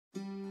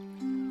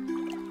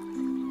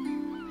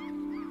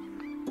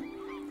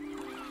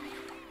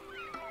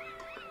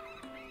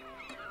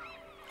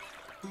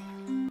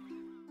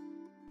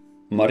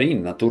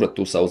marine Natura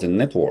 2000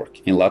 network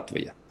in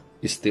Latvia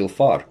is still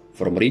far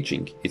from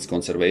reaching its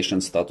conservation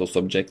status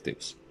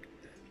objectives.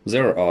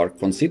 There are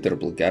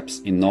considerable gaps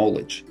in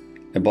knowledge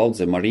about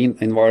the marine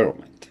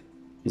environment.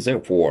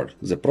 Therefore,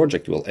 the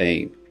project will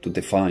aim to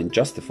define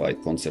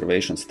justified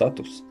conservation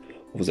status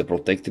of the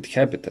protected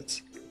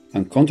habitats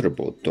and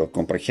contribute to a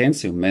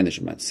comprehensive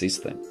management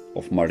system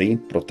of marine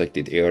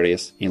protected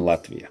areas in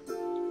Latvia.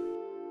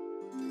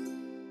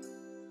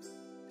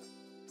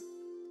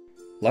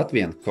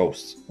 Latvian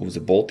coasts of the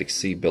Baltic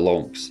Sea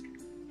belongs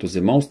to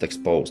the most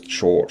exposed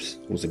shores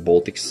of the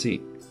Baltic Sea,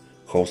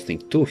 hosting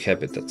 2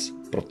 habitats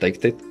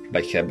protected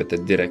by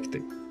Habitat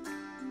Directive.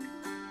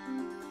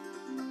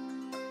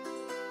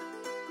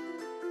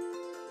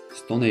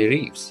 Stony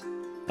reefs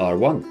are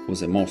one of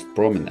the most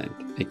prominent,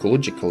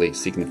 ecologically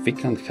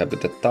significant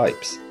habitat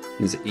types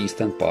in the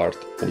eastern part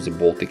of the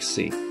Baltic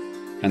Sea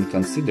and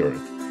considered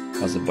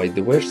as a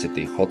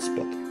biodiversity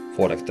hotspot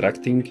for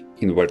attracting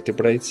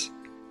invertebrates,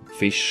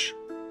 fish,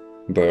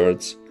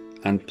 birds,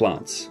 and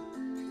plants.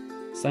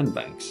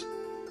 Sandbanks,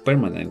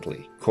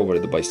 permanently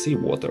covered by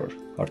seawater,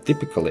 are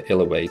typically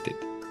elevated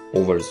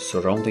over the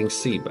surrounding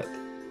seabed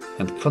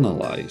and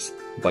canalized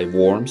by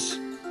worms,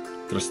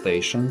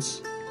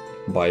 crustaceans,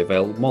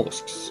 bivalve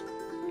mollusks.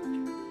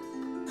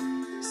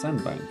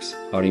 Sandbanks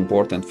are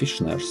important fish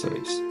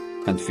nurseries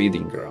and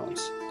feeding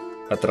grounds,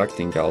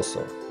 attracting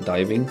also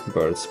diving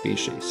bird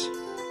species.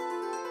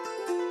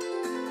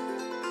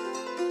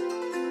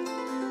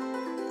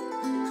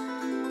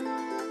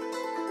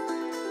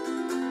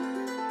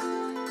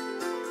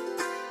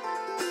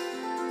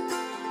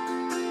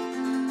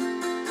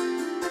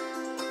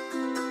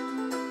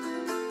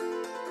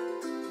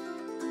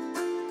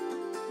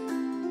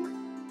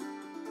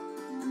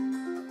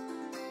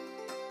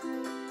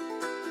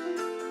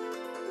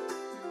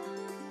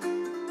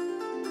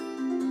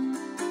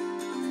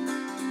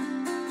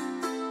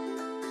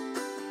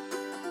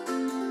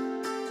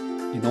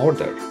 In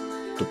order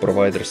to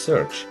provide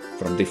research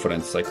from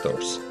different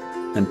sectors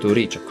and to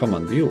reach a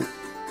common view,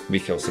 we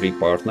have 3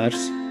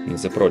 partners in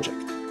the project.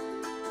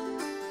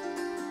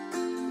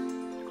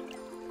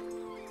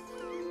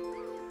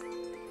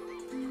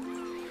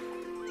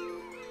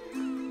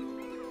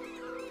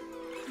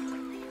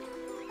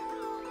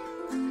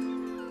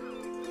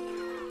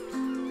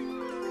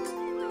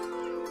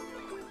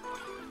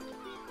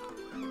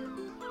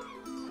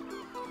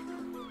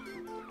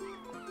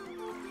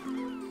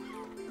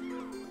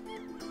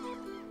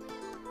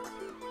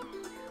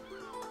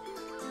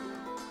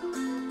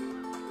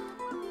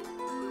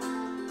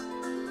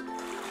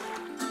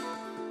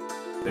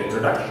 The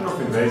introduction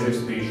of invasive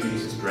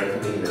species is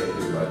threatening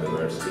native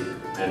biodiversity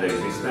and the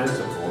existence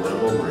of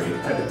vulnerable marine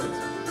habitats.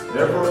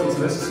 Therefore, it is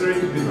necessary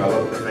to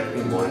develop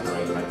effective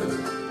monitoring methods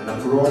and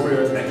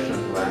appropriate action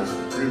plans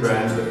to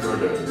prevent the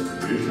further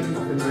distribution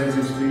of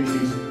invasive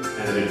species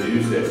and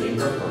reduce their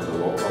impact on the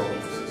local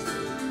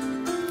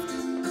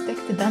ecosystem.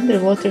 Protected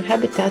underwater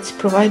habitats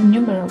provide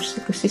numerous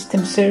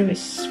ecosystem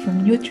services,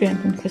 from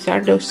nutrient and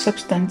hazardous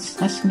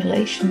substance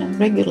assimilation and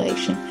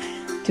regulation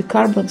to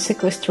carbon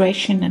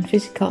sequestration and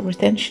physical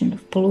retention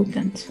of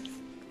pollutants.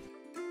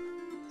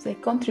 They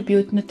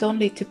contribute not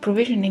only to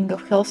provisioning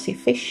of healthy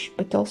fish,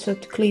 but also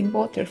to clean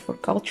water for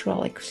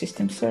cultural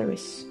ecosystem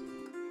service.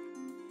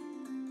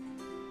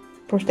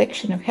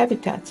 Protection of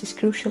habitats is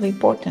crucially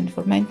important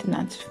for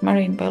maintenance of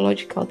marine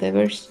biological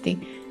diversity,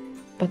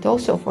 but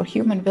also for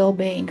human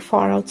well-being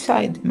far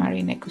outside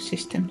marine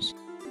ecosystems.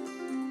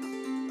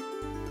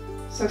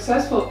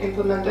 Successful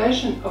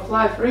implementation of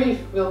LIFE REEF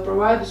will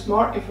provide us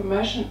more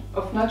information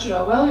of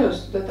natural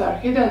values that are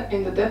hidden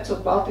in the depths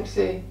of Baltic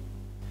Sea.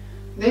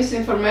 This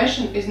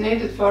information is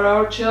needed for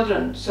our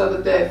children so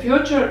that their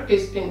future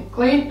is in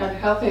clean and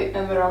healthy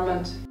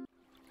environment.